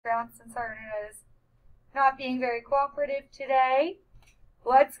background since our internet is not being very cooperative today.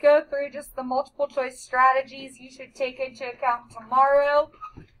 Let's go through just the multiple choice strategies you should take into account tomorrow.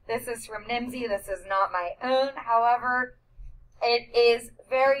 This is from Nimdzi. This is not my own. However, it is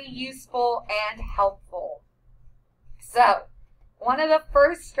very useful and helpful. So, one of the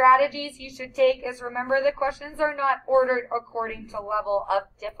first strategies you should take is remember the questions are not ordered according to level of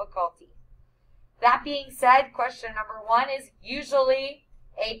difficulty. That being said, question number 1 is usually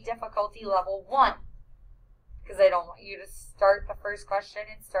a difficulty level 1. Because I don't want you to start the first question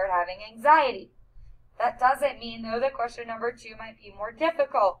and start having anxiety. That doesn't mean, though, that question number 2 might be more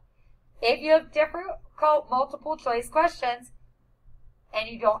difficult. If you have difficult multiple choice questions and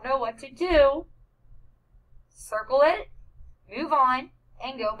you don't know what to do, circle it, move on,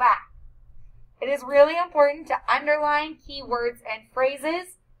 and go back. It is really important to underline keywords and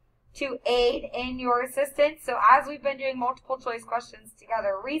phrases to aid in your assistance. So as we've been doing multiple choice questions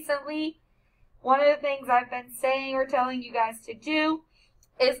together recently, one of the things I've been saying or telling you guys to do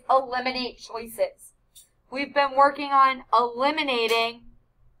is eliminate choices. We've been working on eliminating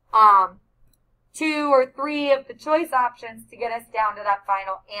 2 or 3 of the choice options to get us down to that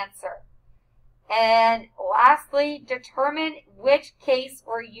final answer. And lastly, determine which case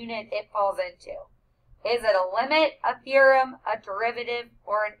or unit it falls into. Is it a limit, a theorem, a derivative,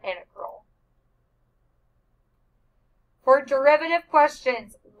 or an integral? For derivative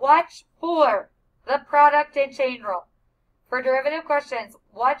questions, watch for the product and chain rule. For derivative questions,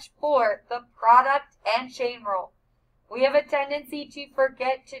 watch for the product and chain rule. We have a tendency to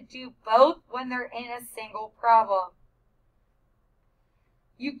forget to do both when they're in a single problem.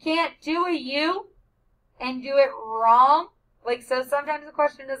 You can't do a U and do it wrong. Like, so sometimes the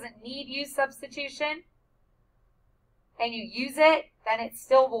question doesn't need U substitution and you use it, then it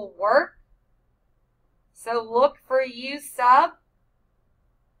still will work. So look for U sub.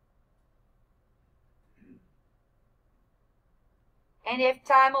 And if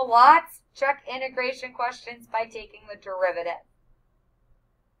time allots, check integration questions by taking the derivative.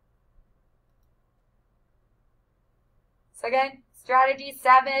 So again, strategy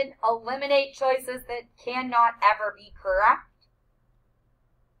 7, eliminate choices that cannot ever be correct.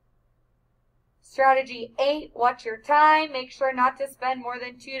 Strategy 8, watch your time. Make sure not to spend more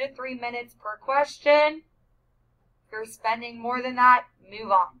than 2 to 3 minutes per question. If you're spending more than that,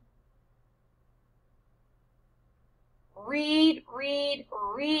 move on. Read, read,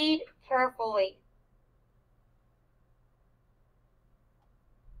 read carefully.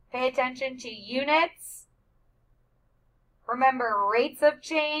 Pay attention to units. Remember, rates of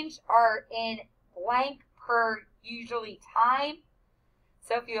change are in blank per usually time.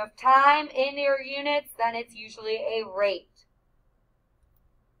 So if you have time in your units, then it's usually a rate.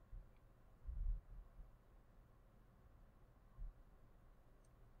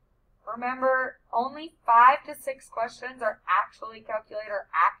 Remember, only 5 to 6 questions are actually calculator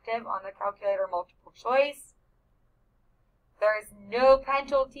active on the calculator multiple choice. There is no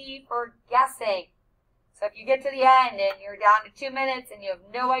penalty for guessing. So if you get to the end and you're down to 2 minutes and you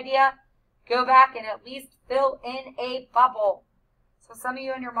have no idea, go back and at least fill in a bubble. So some of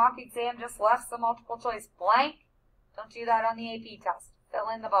you in your mock exam just left the multiple choice blank. Don't do that on the AP test. Fill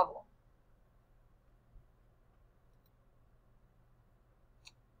in the bubble.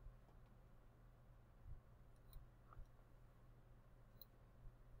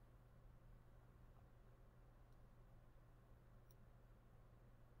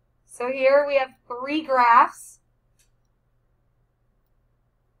 So here we have 3 graphs.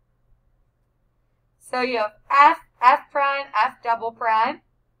 So you have F, F prime, F double prime.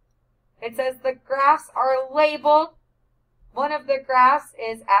 It says the graphs are labeled. One of the graphs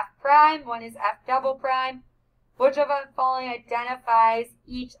is F prime, one is F double prime. Which of the following identifies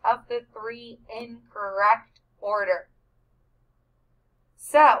each of the 3 in correct order?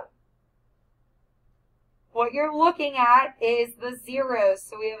 So, what you're looking at is the zeros.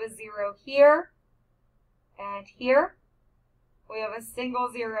 So we have a 0 here and here. We have a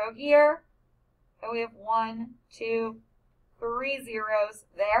single 0 here. And we have 1, 2, 3 zeros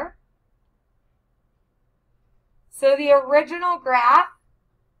there. So the original graph,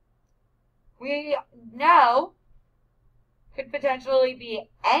 we know, could potentially be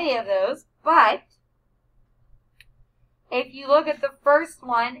any of those, but if you look at the first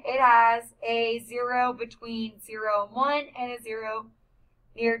one, it has a 0 between 0 and 1 and a 0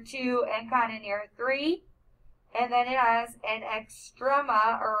 near 2 and kind of near 3. And then it has an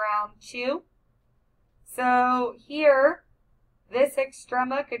extrema around 2. So here, this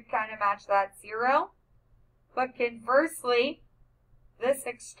extrema could kind of match that 0. But conversely, this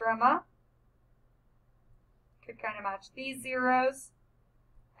extrema could kind of match these zeros.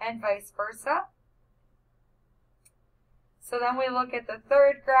 and vice versa. So then we look at the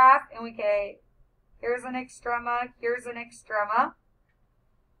third graph, and we say, here's an extrema, here's an extrema.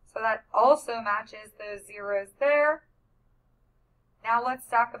 So that also matches those zeros there. Now let's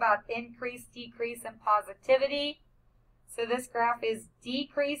talk about increase, decrease, and positivity. So this graph is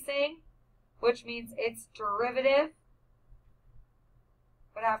decreasing, which means its derivative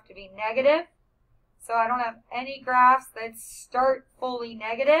would have to be negative. So I don't have any graphs that start fully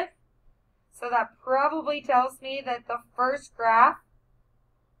negative. So that probably tells me that the first graph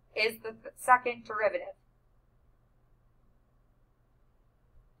is the second derivative.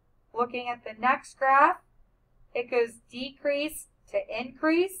 Looking at the next graph, it goes decrease to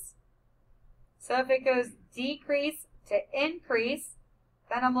increase. So if it goes decrease to increase,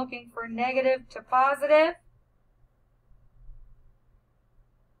 then I'm looking for negative to positive.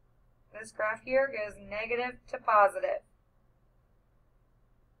 This graph here goes negative to positive.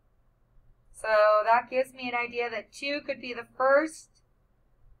 So that gives me an idea that 2 could be the first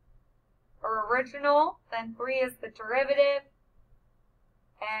or original, then 3 is the derivative,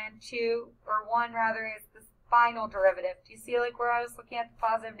 and 2, or 1 rather, is the final derivative. Do you see like where I was looking at the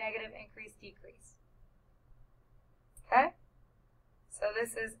positive, negative, increase, decrease? Okay? So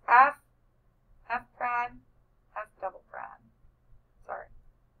this is F, F prime, F double prime. Sorry.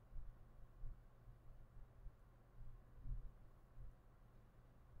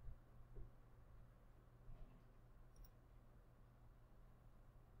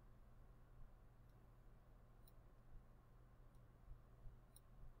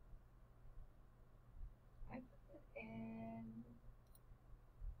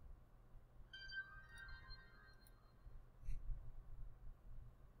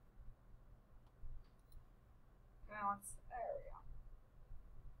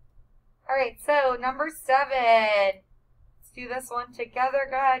 All right, so number 7. Let's do this one together.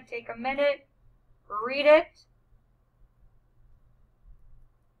 Go ahead, take a minute, read it.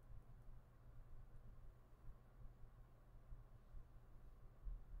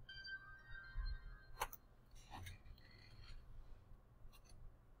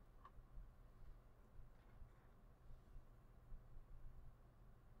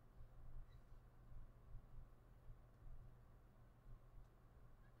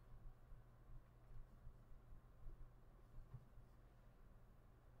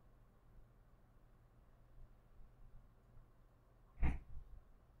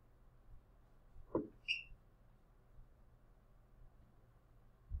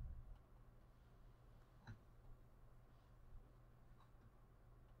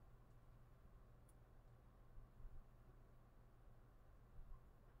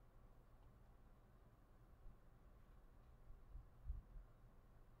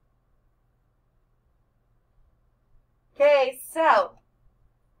 Okay, so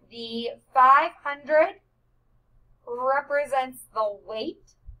the 500 represents the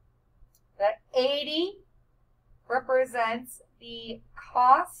weight. The 80 represents the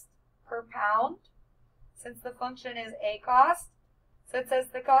cost per pound, since the function is a cost. So it says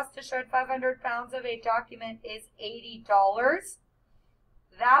the cost to shred 500 pounds of a document is $80.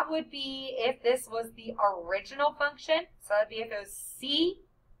 That would be if this was the original function. So that would be if it was C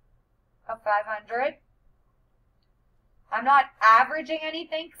of 500. I'm not averaging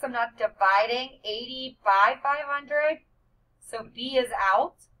anything because I'm not dividing 80 by 500. So B is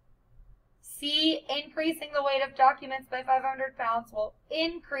out. C, increasing the weight of documents by 500 pounds will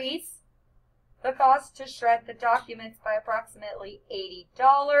increase the cost to shred the documents by approximately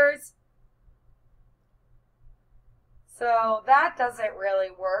 $80. So that doesn't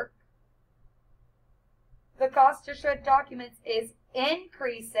really work. The cost to shred documents is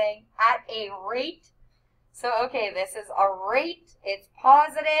increasing at a rate. So, okay, this is a rate. It's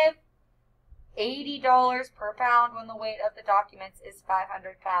positive. $80 per pound when the weight of the documents is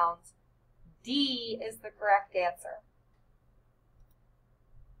 500 pounds. D is the correct answer.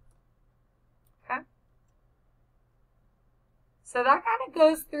 Okay. So that kind of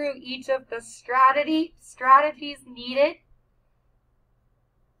goes through each of the strategies needed.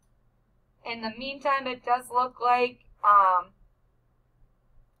 In the meantime, it does look like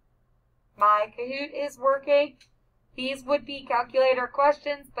my Kahoot is working. These would be calculator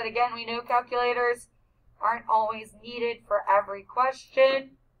questions, but again, we know calculators aren't always needed for every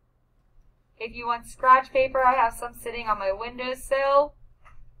question. If you want scratch paper, I have some sitting on my windowsill.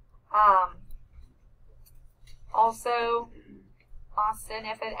 Also, Austin,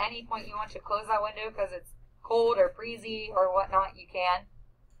 if at any point you want to close that window because it's cold or breezy or whatnot, you can.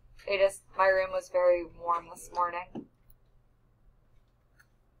 My room was very warm this morning.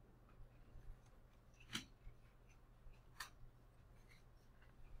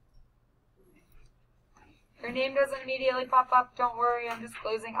 Your name doesn't immediately pop up, don't worry. I'm just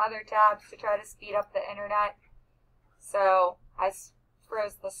closing other tabs to try to speed up the internet. So I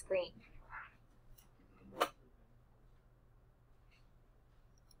froze the screen.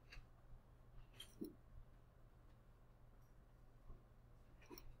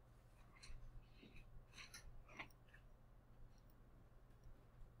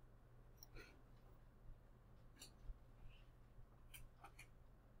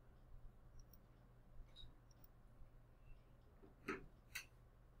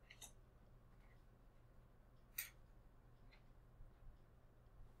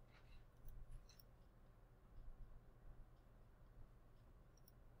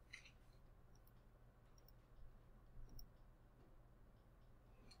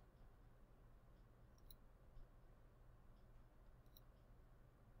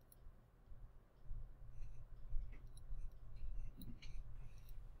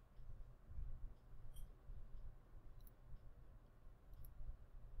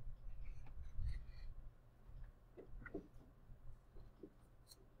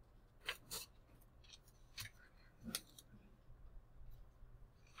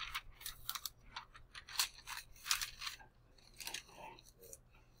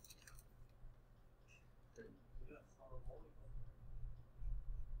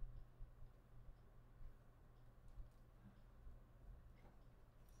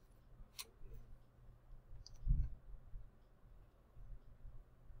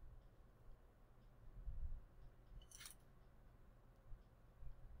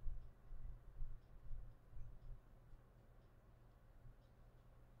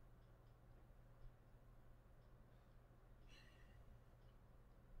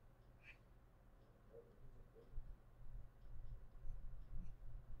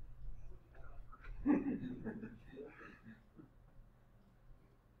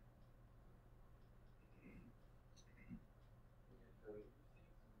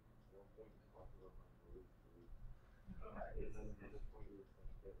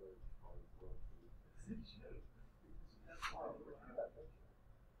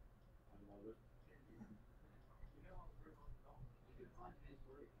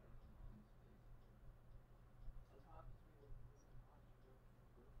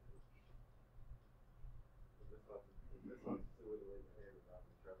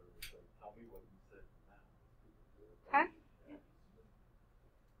 Okay.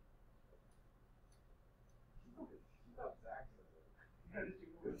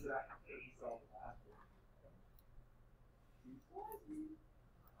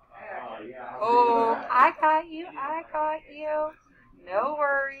 Oh, I got you. I got you. No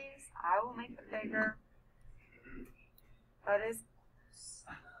worries. I will make it bigger. That is.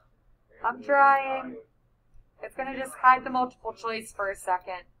 I'm trying. It's going to just hide the multiple choice for a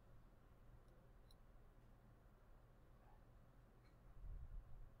second.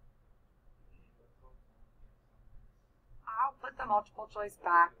 I'll put the multiple choice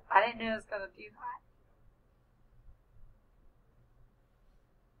back. I didn't know it was going to do that.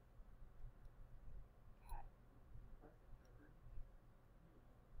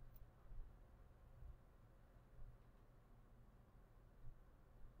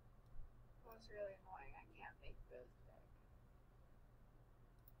 That's really annoying. I can't make this big.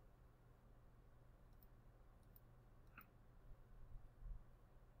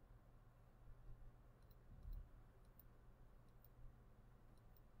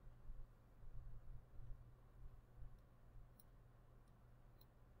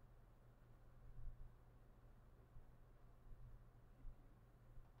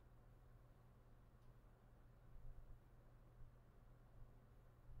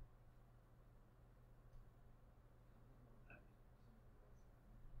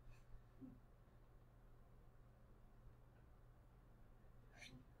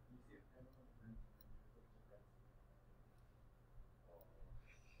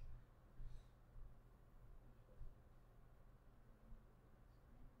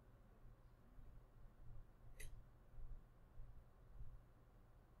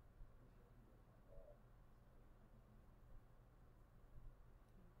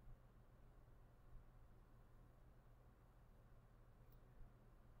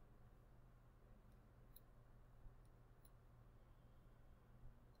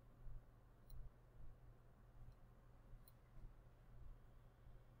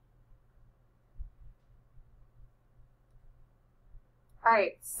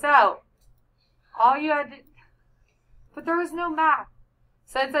 Alright, so all you had to, but there was no math.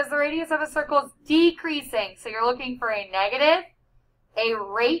 So it says the radius of a circle is decreasing. So you're looking for a negative, a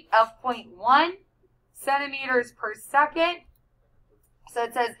rate of 0.1 centimeters per second. So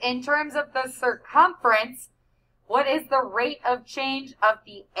it says, in terms of the circumference, what is the rate of change of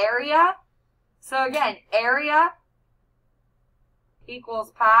the area? So again, area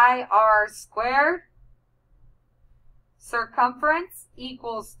equals pi r squared. Circumference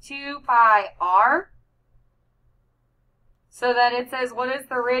equals 2 pi r. So that it says, what is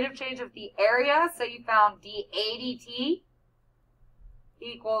the rate of change of the area? So you found dA dt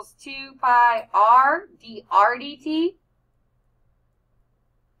equals 2 pi r dr dt.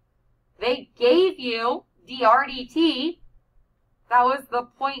 They gave you dr dt. That was the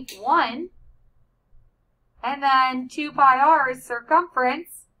 0.1. And then 2 pi r is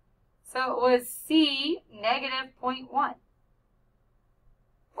circumference. So it was C negative 0.1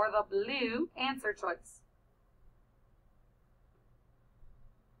 for the blue answer choice.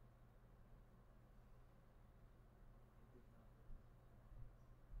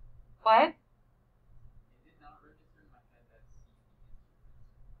 What? It did not register in my head that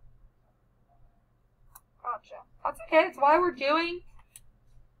Gotcha. That's okay. It's why we're doing,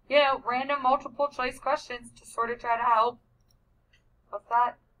 random multiple choice questions to sort of try to help with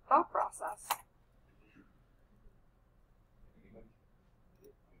that thought process.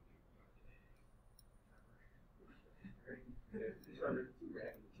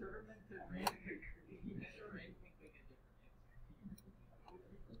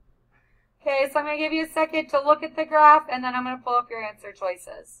 Okay, so I'm going to give you a second to look at the graph, and then I'm going to pull up your answer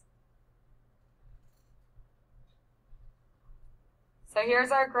choices. So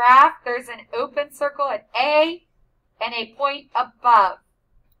here's our graph. There's an open circle at A and a point above.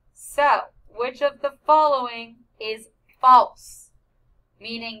 So, which of the following is false?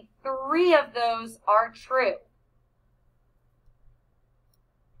 Meaning 3 of those are true.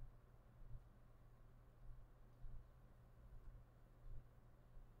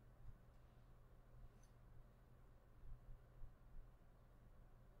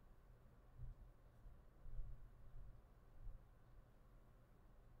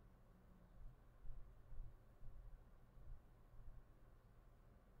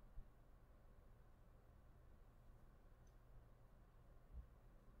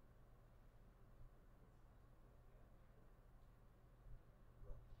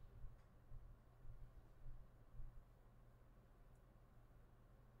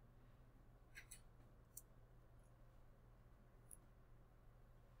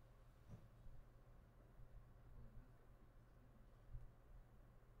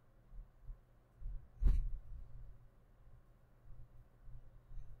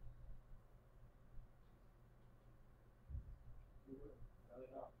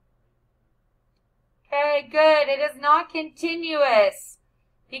 Okay, good. It is not continuous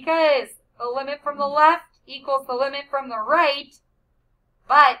because the limit from the left equals the limit from the right,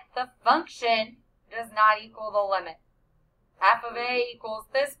 but the function does not equal the limit. F of A equals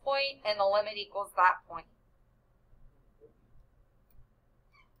this point, and the limit equals that point.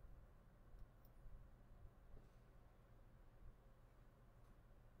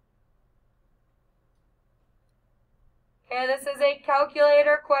 Okay, this is a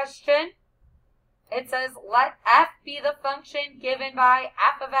calculator question. It says, let f be the function given by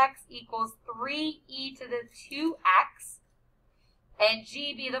f of x equals 3e to the 2x, and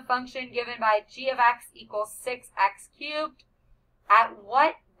g be the function given by g of x equals 6x cubed. At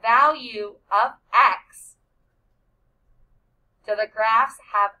what value of x do the graphs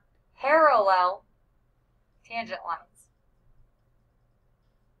have parallel tangent lines?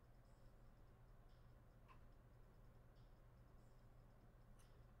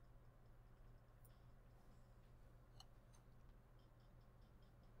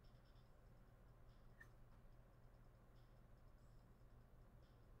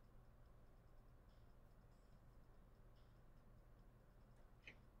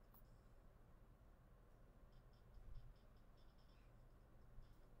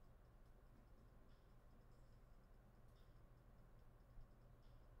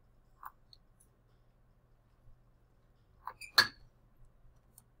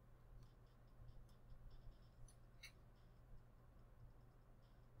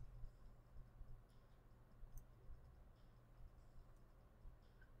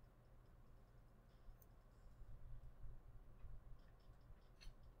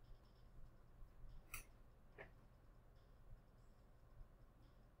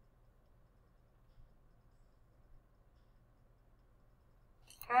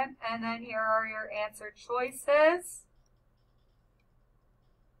 Okay, and then here are your answer choices.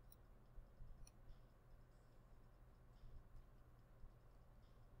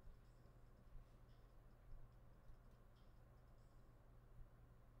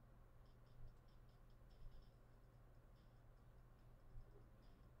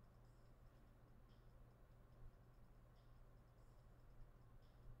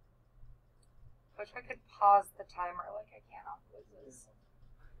 wish I could pause the timer like I can on quizzes.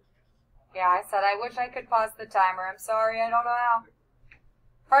 Yeah, I said I wish I could pause the timer. I'm sorry, I don't know how.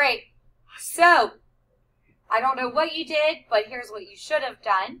 All right, so I don't know what you did, but here's what you should have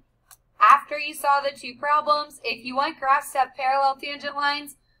done. After you saw the two problems, if you want graphs to have parallel tangent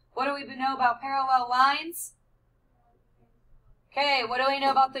lines, what do we know about parallel lines? Okay, what do we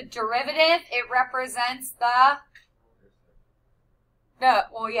know about the derivative? It represents the,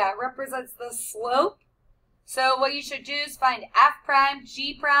 it represents the slope. So what you should do is find f prime,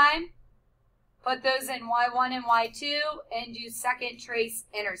 g prime, put those in y1 and y2, and do second trace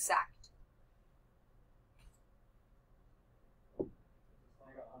intersect.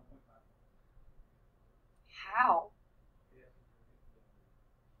 How?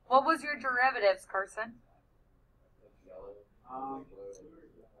 What was your derivatives, Carson?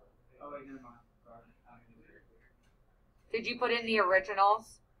 Did you put in the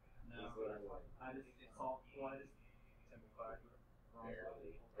originals? No, I just simplified.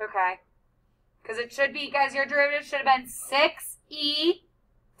 Okay. Because it should be, guys, your derivative should have been 6e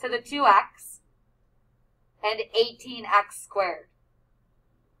to the 2x and 18x squared.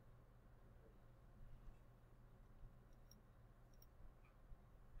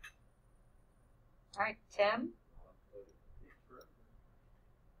 All right, Tim?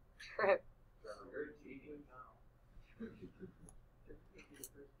 Trip.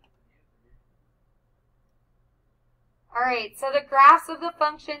 All right, so the graphs of the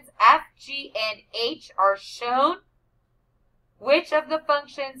functions f, g, and h are shown. Which of the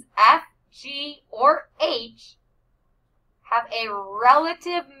functions f, g, or h have a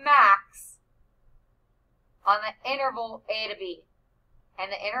relative max on the interval a to b?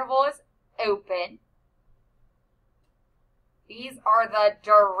 And the interval is open. These are the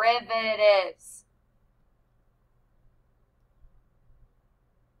derivatives.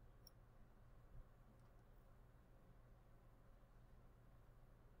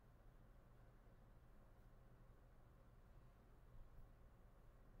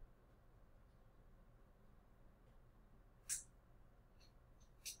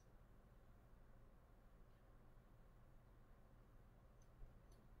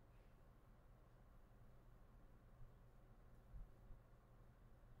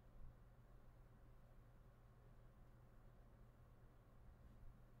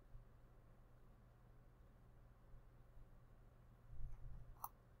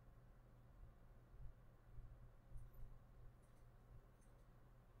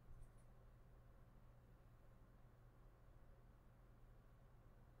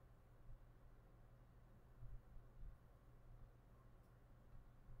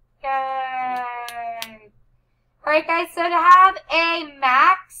 Yay! Alright guys, so to have a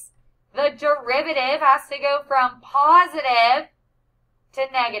max, the derivative has to go from positive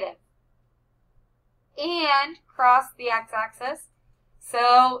to negative and cross the x-axis.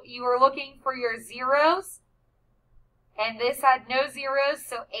 So you were looking for your zeros, and this had no zeros,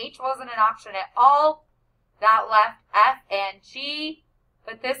 so h wasn't an option at all. That left f and g,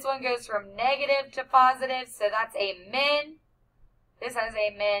 but this one goes from negative to positive, so that's a min. This has a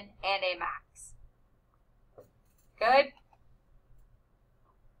min and a max. Good?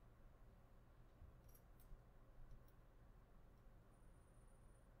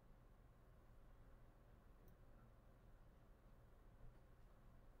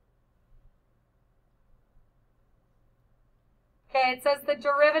 Okay, it says the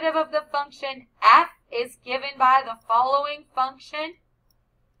derivative of the function f is given by the following function.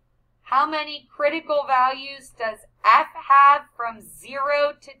 How many critical values does f have from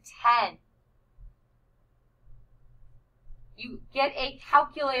 0 to 10? You get a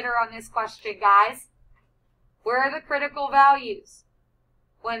calculator on this question, guys. Where are the critical values?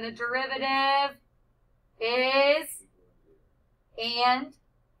 When the derivative is and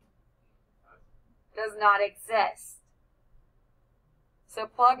does not exist. So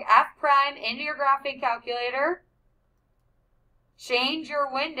plug f prime into your graphing calculator. Change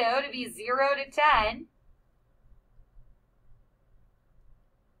your window to be 0 to 10.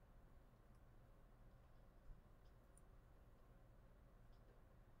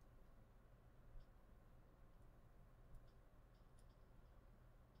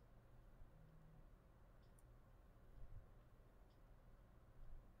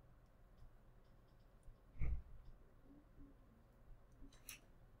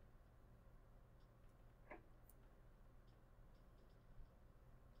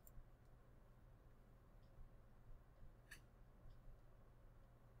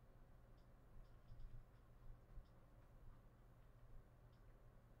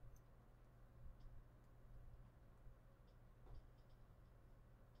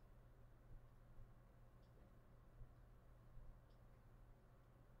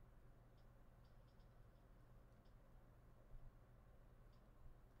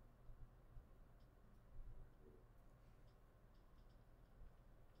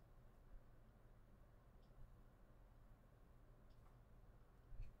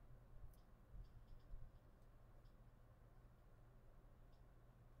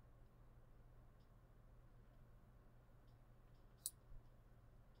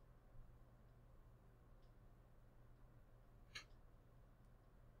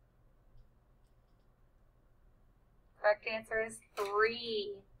 correct answer is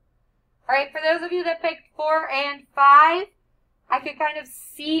 3. All right, for those of you that picked 4 and 5, I could kind of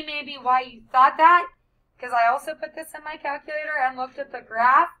see maybe why you thought that, because I also put this in my calculator and looked at the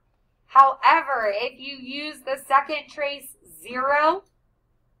graph. However, if you use the second trace 0,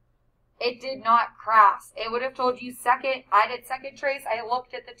 it did not cross. It would have told you second. I did second trace. I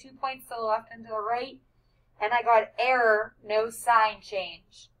looked at the 2 points to the left and to the right, and I got error, no sign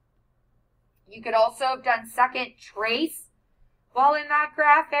change. You could also have done second trace while in that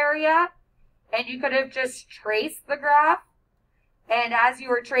graph area, and you could have just traced the graph. And as you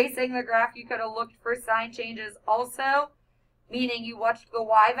were tracing the graph, you could have looked for sign changes also, meaning you watched the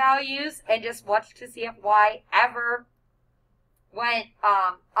y values and just watched to see if y ever went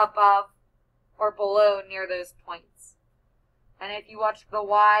above or below near those points. And if you watched the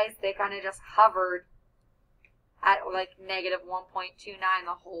y's, they kind of just hovered at like negative 1.29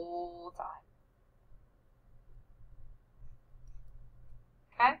 the whole time.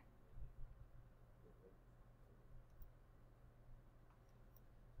 Okay?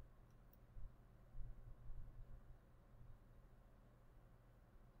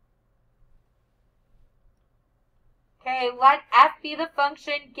 Okay, let f be the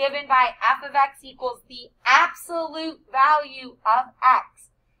function given by f of x equals the absolute value of x.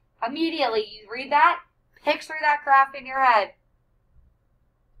 Immediately, you read that, picture that graph in your head.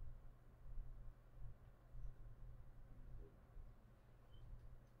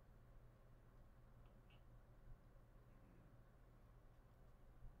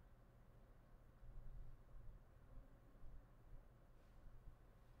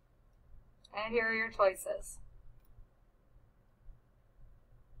 And here are your choices.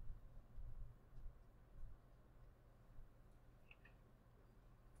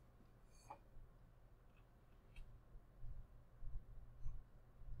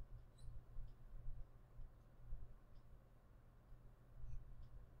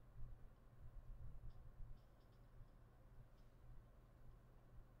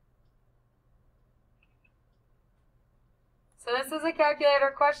 So this is a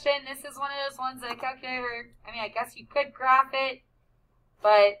calculator question. This is one of those ones that a calculator, I mean, I guess you could graph it,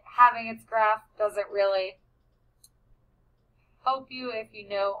 but having its graph doesn't really help you if you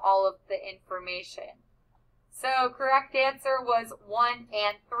know all of the information. So correct answer was 1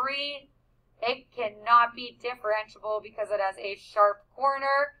 and 3. It cannot be differentiable because it has a sharp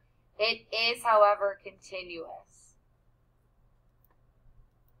corner. It is, however, continuous.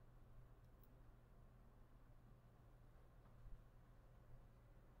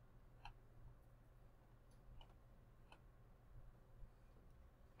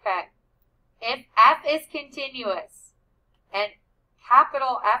 Okay, if f is continuous and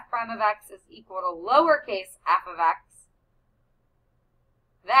capital F prime of x is equal to lowercase f of x,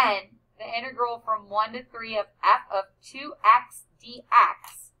 then the integral from 1 to 3 of f of 2x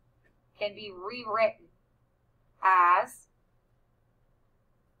dx can be rewritten as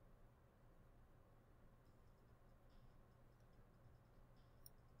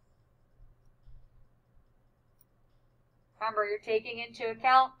remember, you're taking into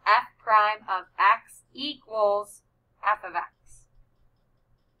account f prime of x equals f of x.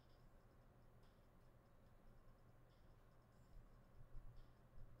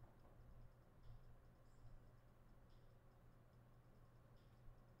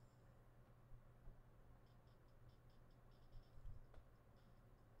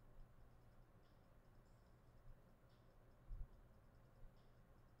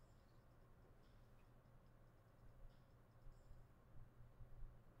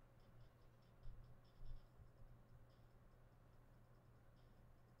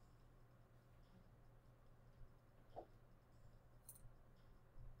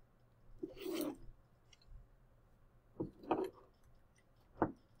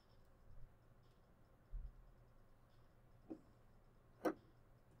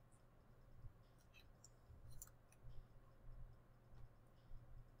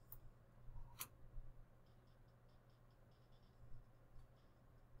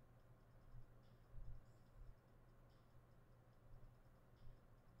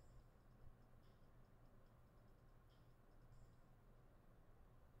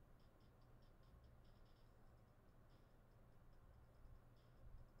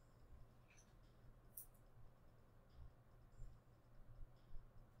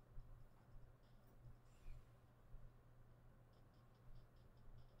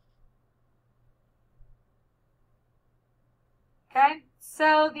 Okay,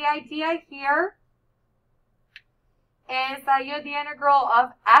 so the idea here is that you have the integral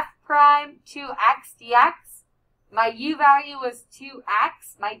of f prime to x dx. My u value was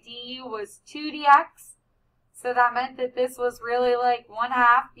 2x, my du was 2 dx. So that meant that this was really like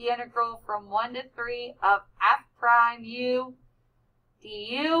 1/2 the integral from 1 to 3 of f prime u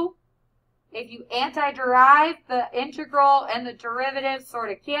du. If you anti-derive, the integral and the derivative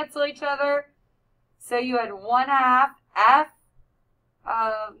sort of cancel each other. So you had 1/2 f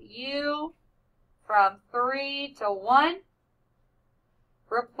of u from 3 to 1.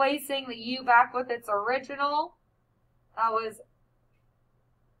 Replacing the u back with its original. That was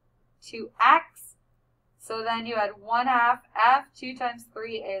 2x. So then you had 1/2 f, 2 times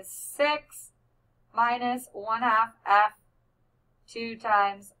 3 is 6, minus 1/2 f, 2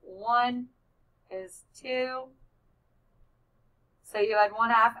 times 1 is 2. So you had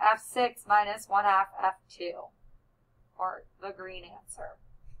 1/2 f6 minus 1/2 f2, or the green answer.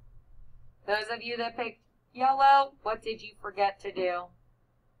 Those of you that picked yellow, what did you forget to do?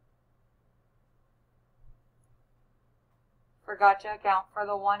 Forgot to account for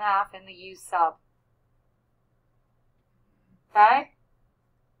the 1/2 in the u sub. Okay?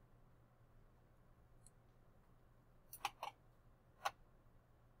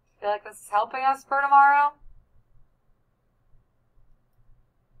 Feel like this is helping us for tomorrow?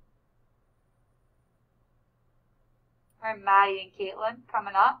 All right, Maddie and Caitlin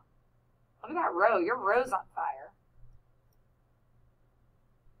coming up. Look at that row. Your row's on fire.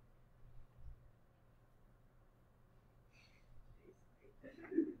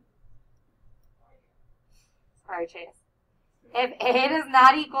 Sorry, Chase. If a does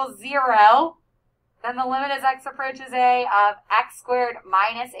not equal 0, then the limit as x approaches a of x squared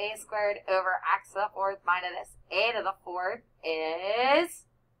minus a squared over x to the 4th minus a to the 4th is...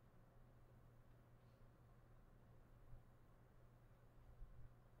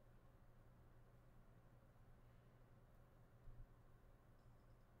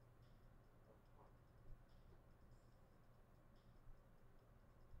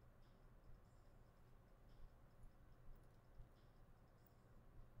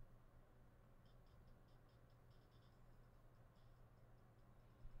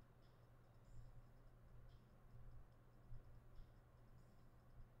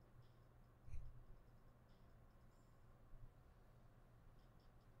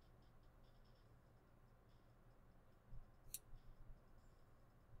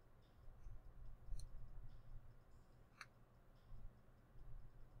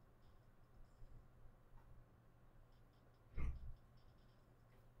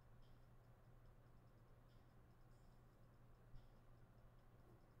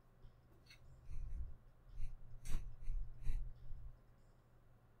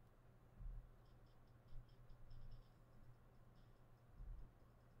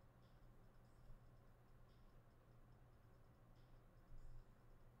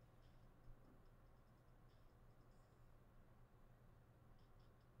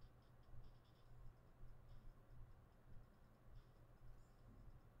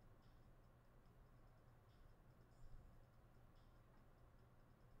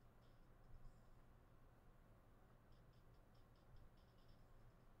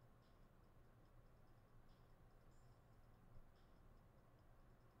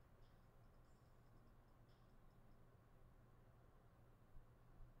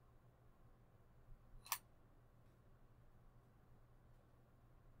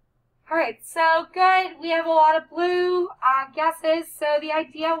 All right, so good. We have a lot of blue guesses. So the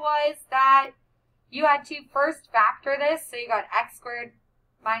idea was that you had to first factor this. So you got x squared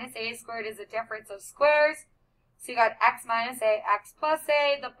minus a squared is a difference of squares. So you got x minus a, x plus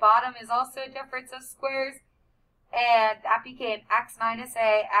a. The bottom is also a difference of squares. And that became x minus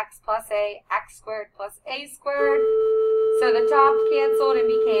a, x plus a, x squared plus a squared. So the top canceled and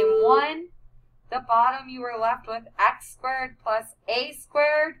became 1. The bottom you were left with x squared plus a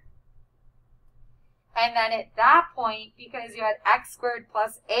squared. And then at that point, because you had x squared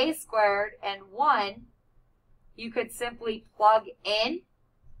plus a squared and 1, you could simply plug in.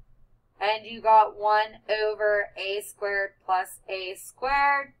 And you got 1 over a squared plus a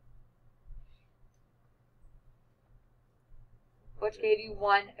squared, which gave you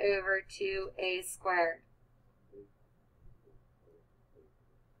 1 over 2a squared.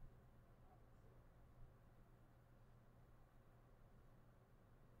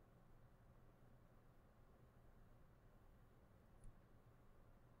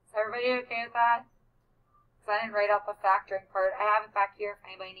 Is everybody okay with that? Because I didn't write out the factoring part. I have it back here if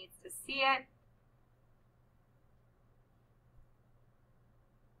anybody needs to see it.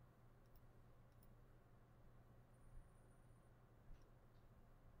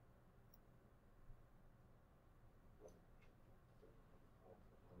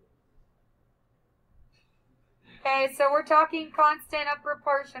 Okay, so we're talking constant of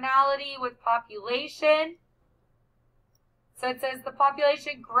proportionality with population. So it says the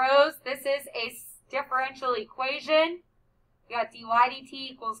population grows. This is a differential equation. You got dy dt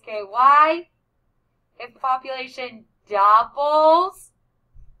equals ky. If the population doubles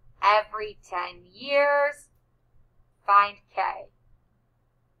every 10 years, find k.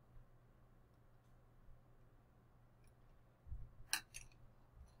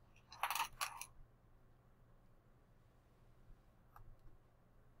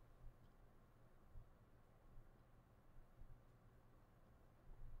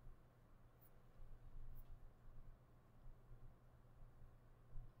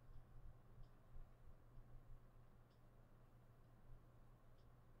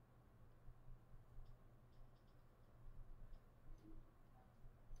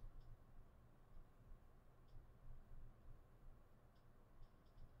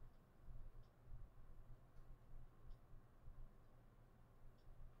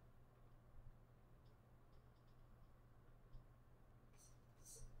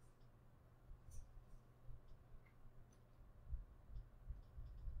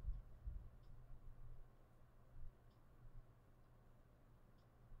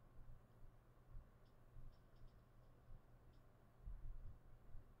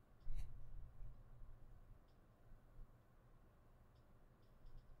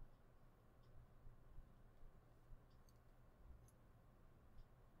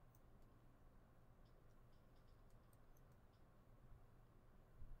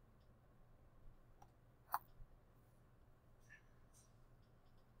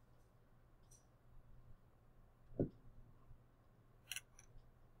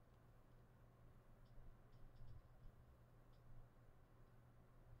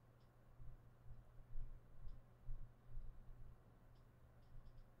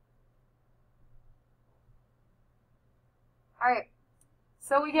 All right,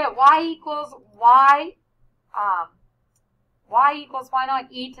 so we get y equals y equals y naught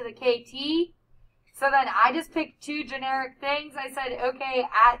e to the kt. So then I just picked two generic things. I said, okay,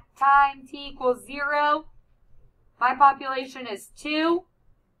 at time t equals 0, my population is 2.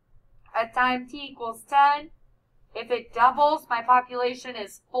 At time t equals 10, if it doubles, my population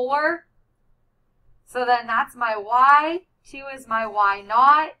is 4. So then that's my y. 2 is my y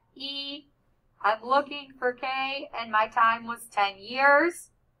naught. E, I'm looking for k, and my time was 10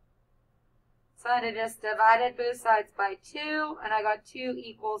 years. So I just divided both sides by 2, and I got 2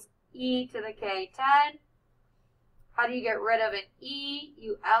 equals e to the k10. How do you get rid of an e?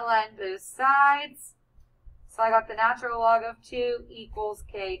 You ln both sides. So I got the natural log of 2 equals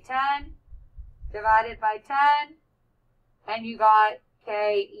k10 divided by 10, and you got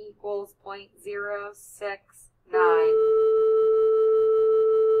k equals 0.069.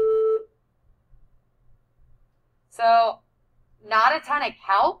 So not a ton of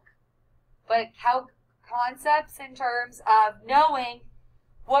calc, but calc concepts in terms of knowing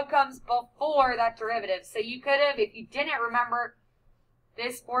what comes before that derivative. So you could have, if you didn't remember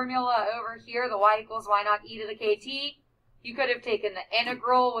this formula over here, the y equals y naught e to the kt, you could have taken the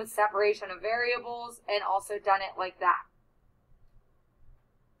integral with separation of variables and also done it like that.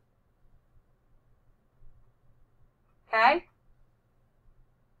 Okay?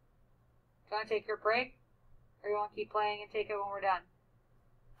 Do you want to take your break? Or you want to keep playing and take it when we're done?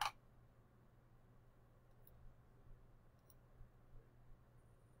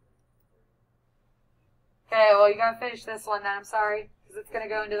 Okay, well, you got to finish this one then. I'm sorry, because it's going to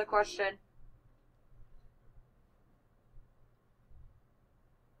go into the question.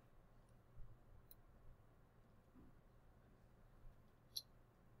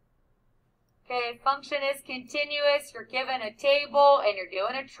 Okay, function is continuous. You're given a table and you're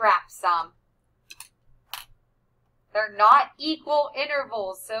doing a trap sum. They're not equal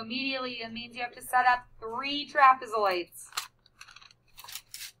intervals, so immediately it means you have to set up 3 trapezoids.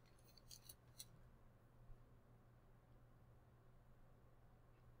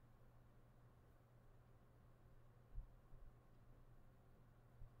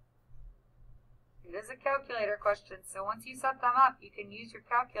 It is a calculator question, so once you set them up, you can use your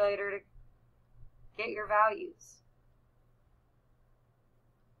calculator to get your values.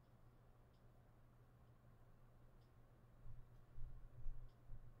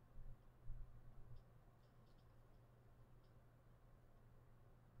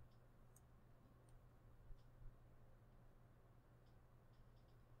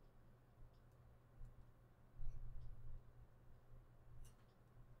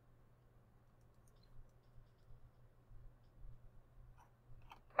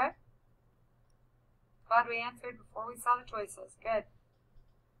 Okay? Glad we answered before we saw the choices. Good.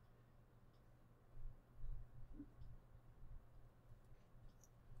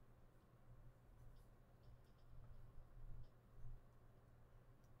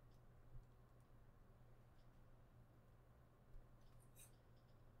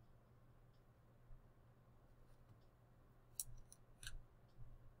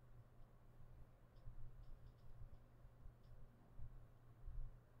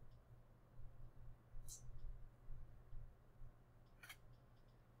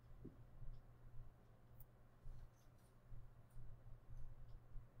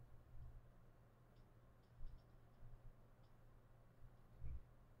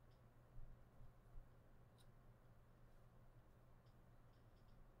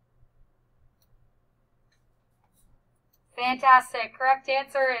 Fantastic. Correct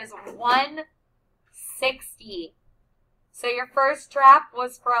answer is 160. So your first trap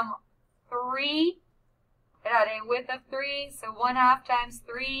was from 3. It had a width of 3, so 1/2 times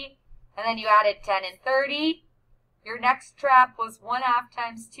 3, and then you added 10 and 30. Your next trap was 1/2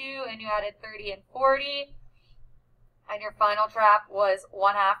 times 2, and you added 30 and 40. And your final trap was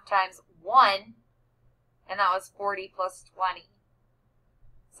 1/2 times 1, and that was 40 plus 20.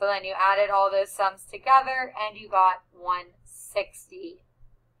 So then you added all those sums together, and you got 160.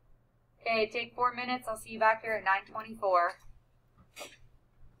 Okay, take 4 minutes. I'll see you back here at 9:24.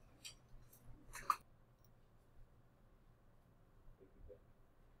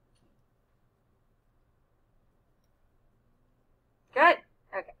 Good.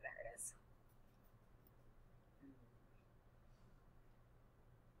 Okay, there it is.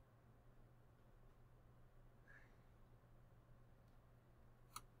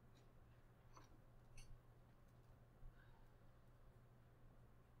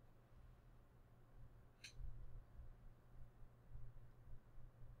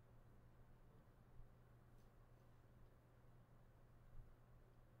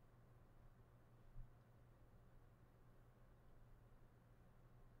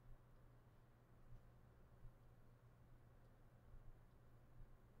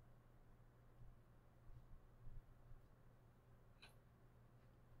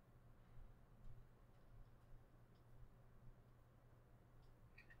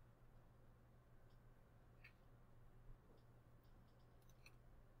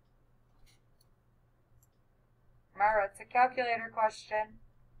 Mara, it's a calculator question.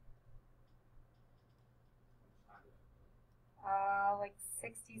 Like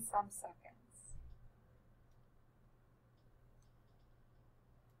 60 some seconds.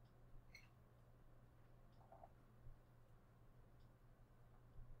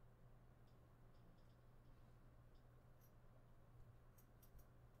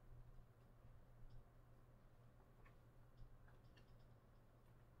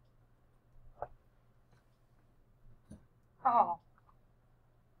 Oh.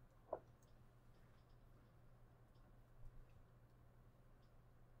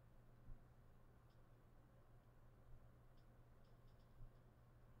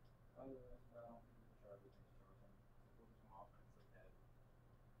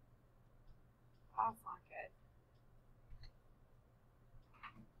 That's not good.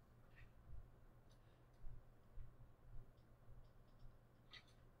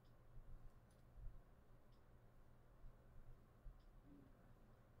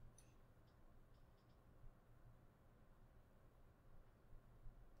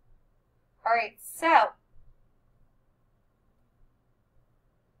 All right, so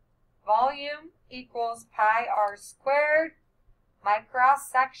volume equals pi r squared. My cross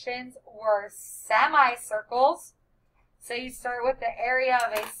sections were semicircles. So you start with the area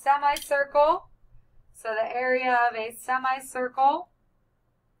of a semicircle. So the area of a semicircle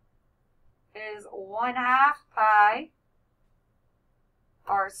is 1/2 pi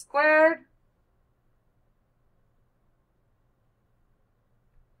r squared.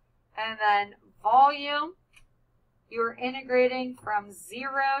 And then volume, you're integrating from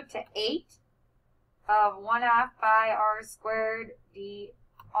 0 to 8 of 1/2 pi r squared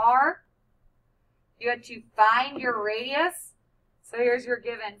dr. You had to find your radius. So here's your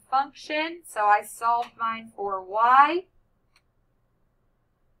given function. So I solved mine for y.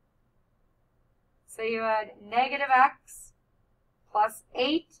 So you had negative x plus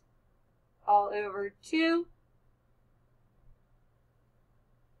 8 all over 2.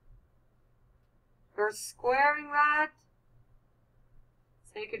 You're squaring that.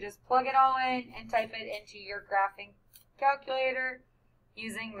 So you could just plug it all in and type it into your graphing calculator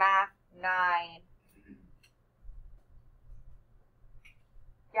using Math 9.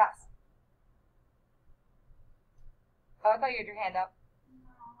 Yes. Oh, I thought you had your hand up.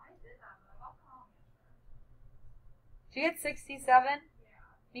 No, I did that, but I'll call him. Did you get 67?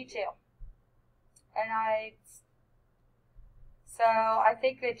 Yeah. Me too. And so I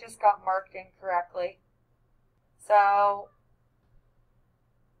think it just got marked incorrectly. So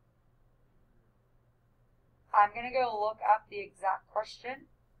I'm going to go look up the exact question.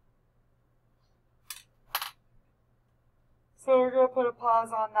 So we're going to put a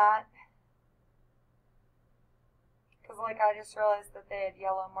pause on that. Because I just realized that they had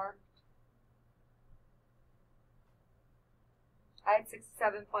yellow marked. I had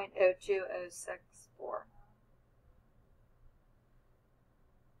 67.02064.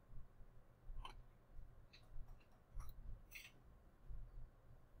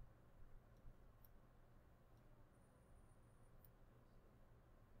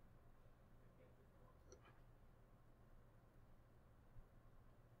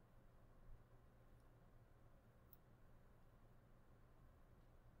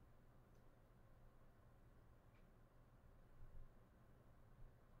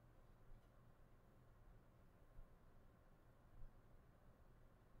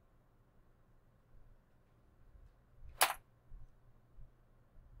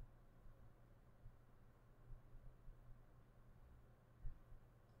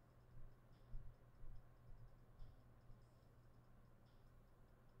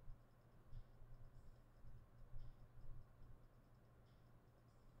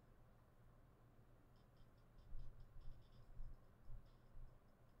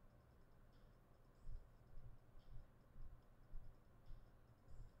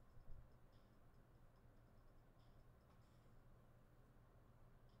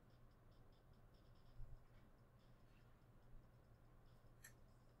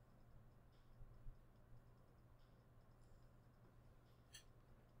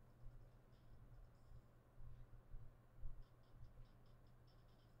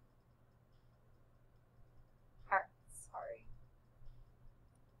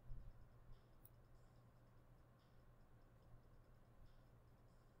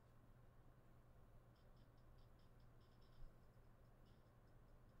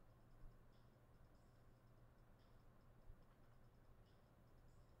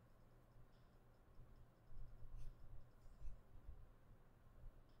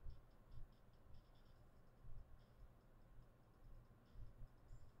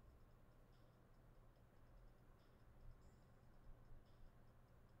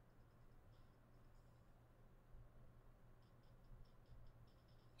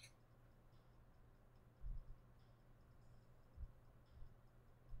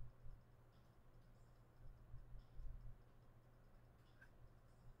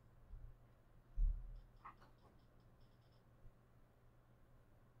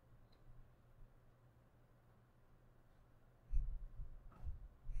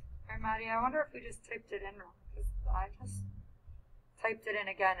 Maddie, I wonder if we just typed it in wrong, because I just typed it in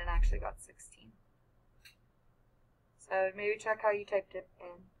again and actually got 16. So maybe check how you typed it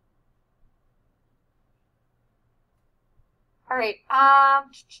in. Alright,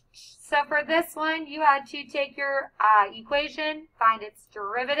 so for this one, you had to take your equation, find its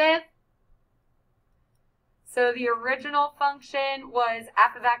derivative. So the original function was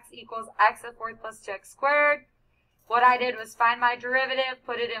f of x equals x to the fourth plus 2x squared. What I did was find my derivative,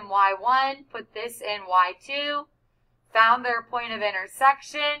 put it in y1, put this in y2, found their point of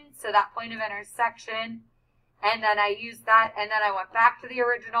intersection, so that point of intersection, and then I used that, and then I went back to the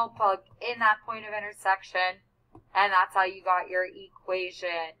original, plugged in that point of intersection, and that's how you got your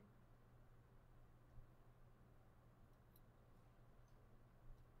equation.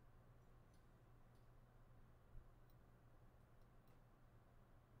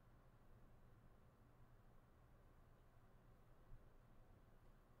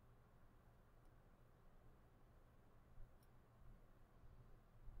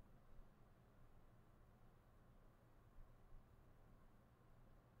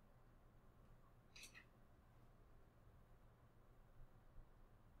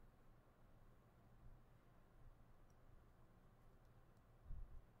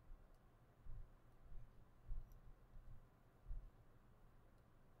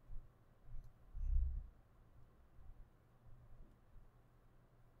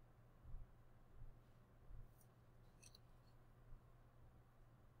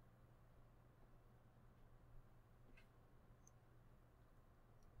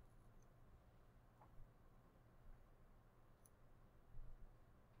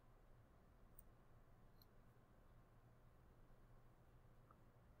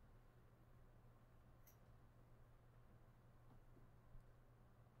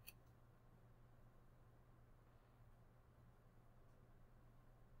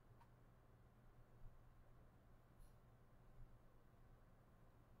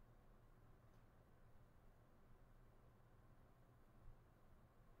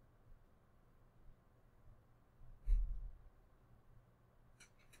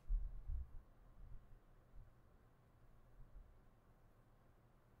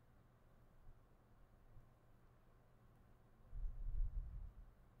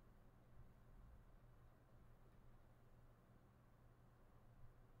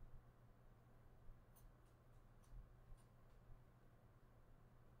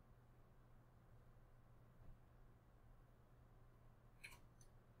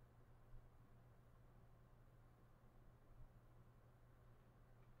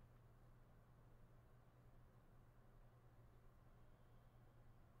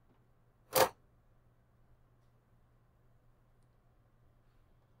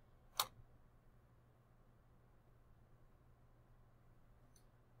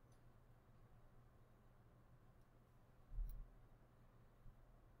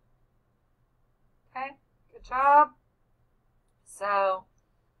 Okay, good job. So,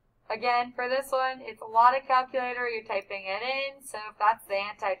 again, for this one, it's a lot of calculator. You're typing it in. So if that's the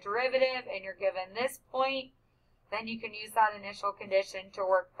antiderivative and you're given this point, then you can use that initial condition to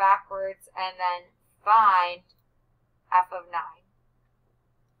work backwards and then find f of 9.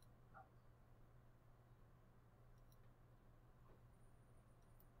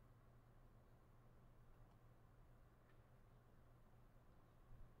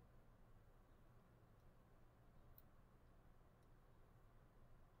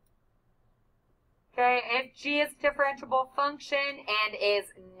 Okay, if g is a differentiable function and is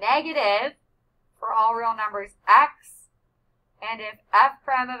negative for all real numbers x, and if f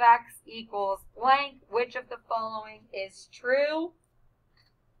prime of x equals blank, which of the following is true?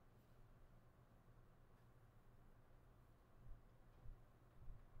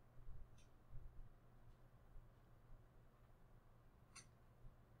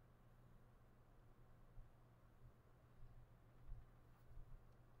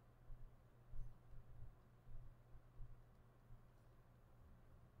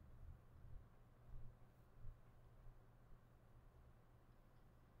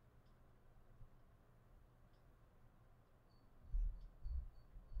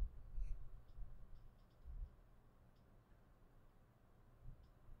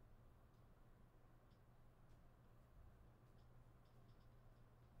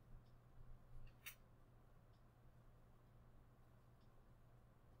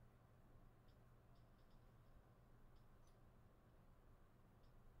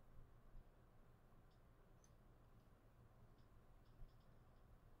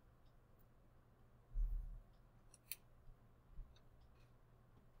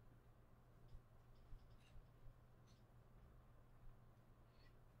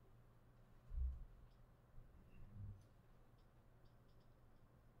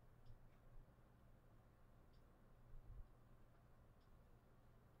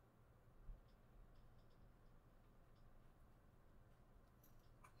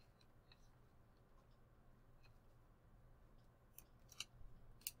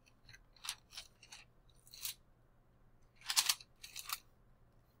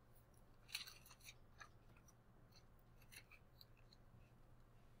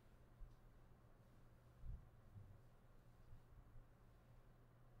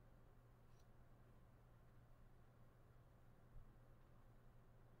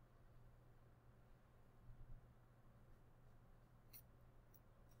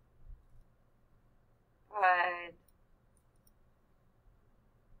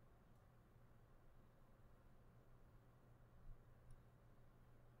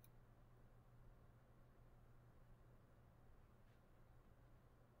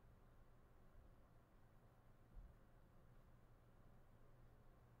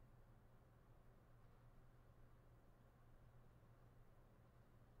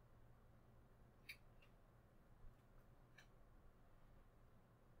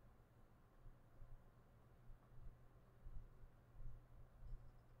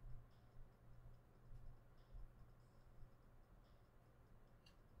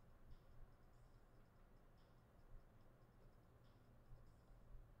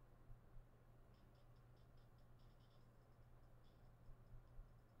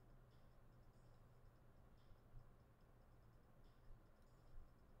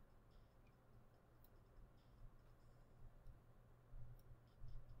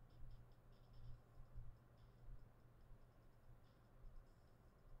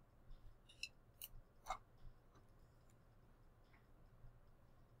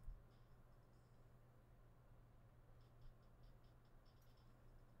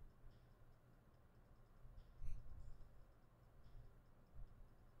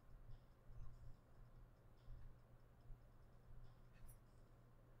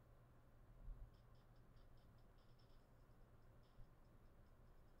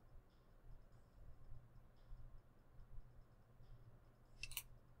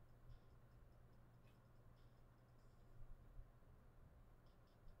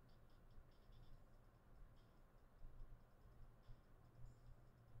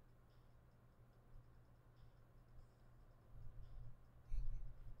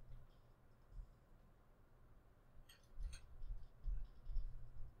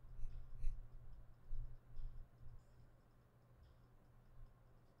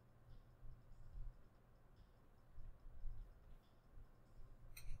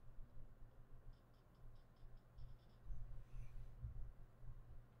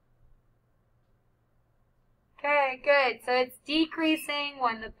 Okay, good. So it's decreasing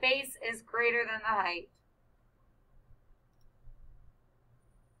when the base is greater than the height.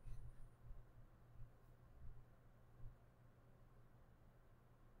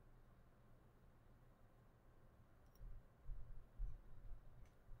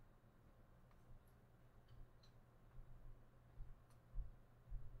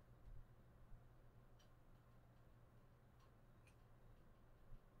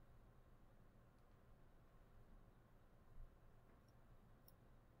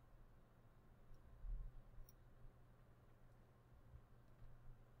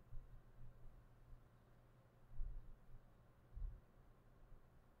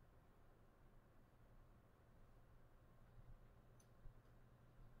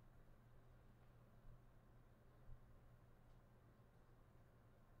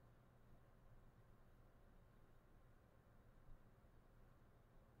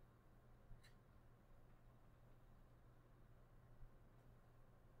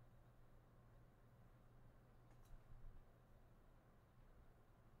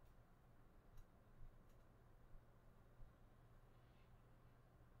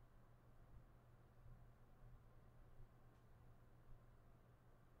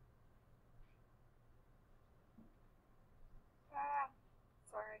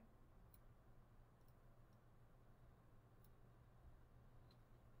 Sorry.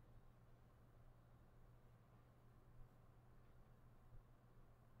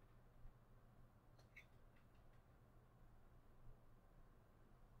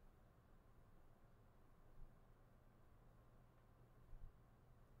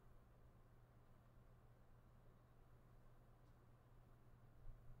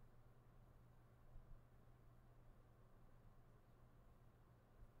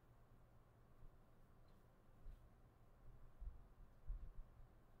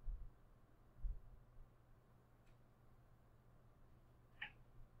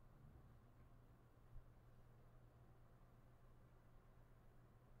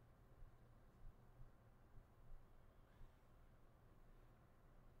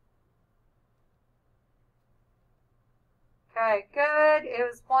 Okay, good. It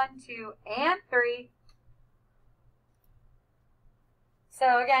was 1, 2, and 3.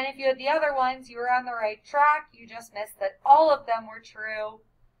 So again, if you had the other ones, you were on the right track. You just missed that all of them were true.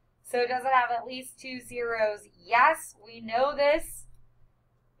 So does it have at least 2 zeros? Yes, we know this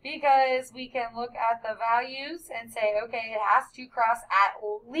because we can look at the values and say, okay, it has to cross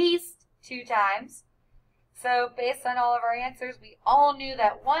at least 2 times. So based on all of our answers, we all knew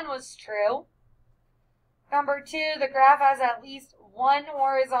that 1 was true. Number 2, the graph has at least 1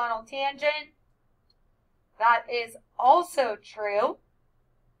 horizontal tangent. That is also true.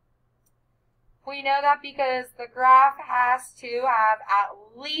 We know that because the graph has to have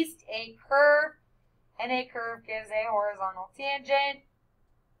at least a curve, and a curve gives a horizontal tangent,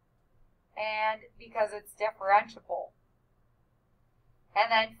 and because it's differentiable. And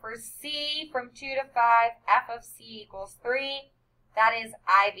then for C, from 2 to 5, f of C equals 3. That is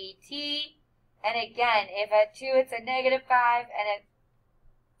IVT. And again, if at 2 it's a negative 5, and at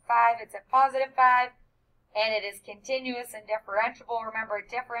 5 it's a positive 5, and it is continuous and differentiable. Remember,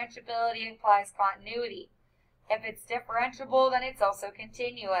 differentiability implies continuity. If it's differentiable, then it's also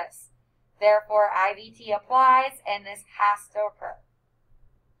continuous. Therefore, IVT applies, and this has to occur.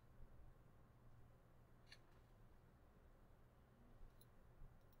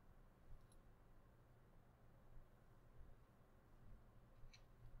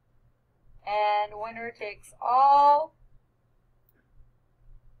 And winner takes all.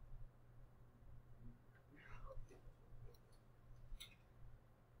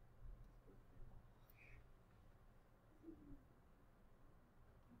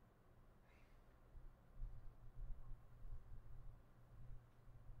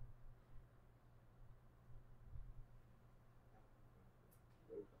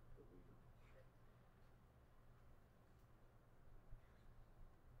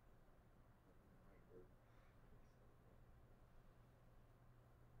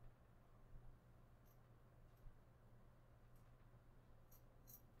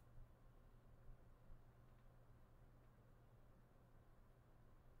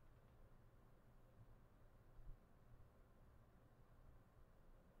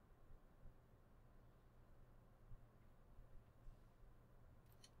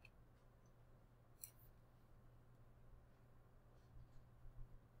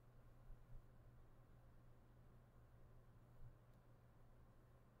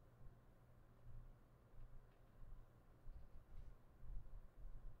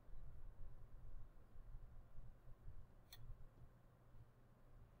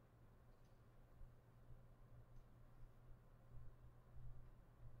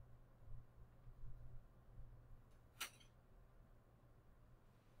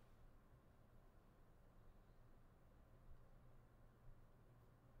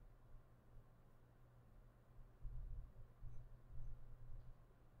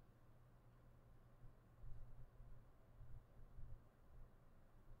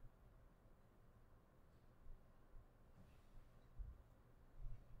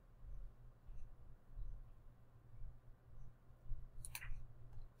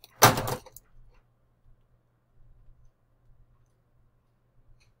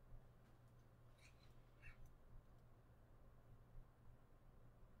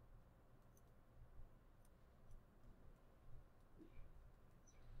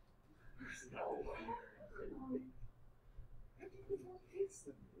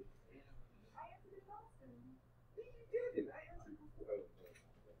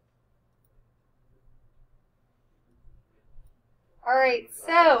 All right,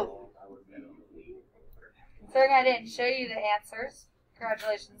 so considering I didn't show you the answers,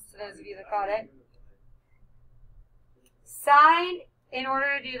 congratulations to those of you that caught it. Sine, in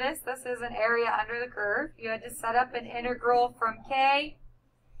order to do this, this is an area under the curve. You had to set up an integral from k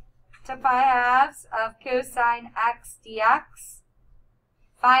to pi halves of cosine x dx.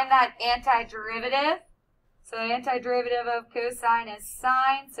 Find that antiderivative. So the antiderivative of cosine is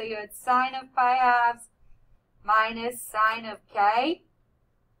sine. So you had sine of pi halves minus sine of k.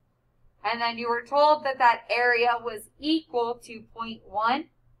 And then you were told that that area was equal to 0.1.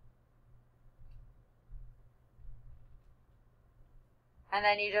 And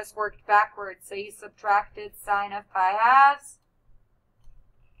then you just worked backwards. So you subtracted sine of pi halves.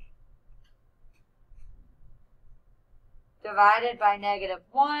 Divided by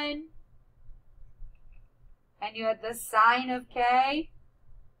 -1. And you had the sine of k.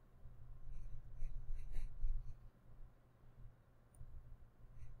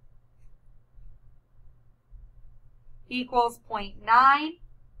 Equals 0.9.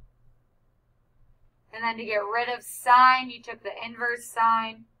 And then to get rid of sine, you took the inverse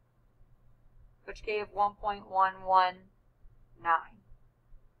sine, which gave 1.119.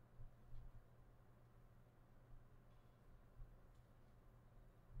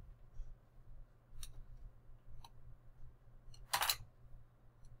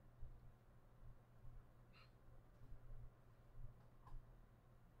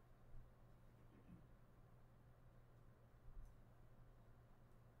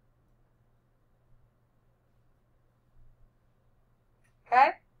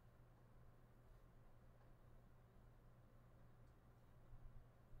 Okay?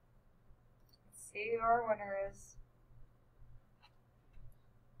 Let's see who our winner is.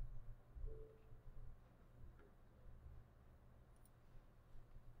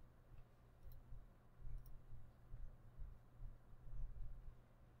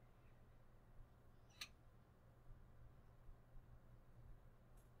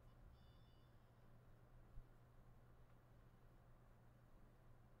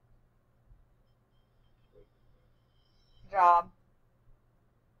 Job.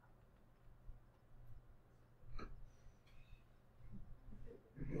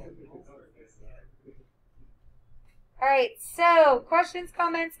 All right, so questions,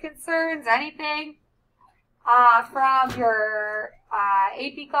 comments, concerns, anything from your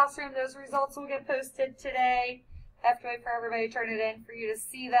AP classroom. Those results will get posted today. I have to wait for everybody to turn it in for you to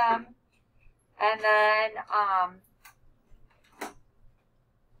see them. And then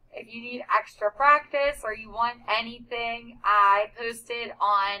if you need extra practice or you want anything, I posted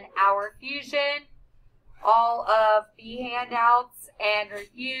on our Fusion all of the handouts and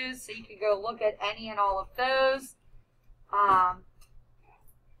reviews, so you can go look at any and all of those.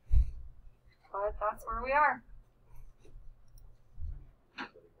 But that's where we are.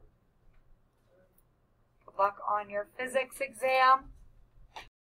 Good luck on your physics exam.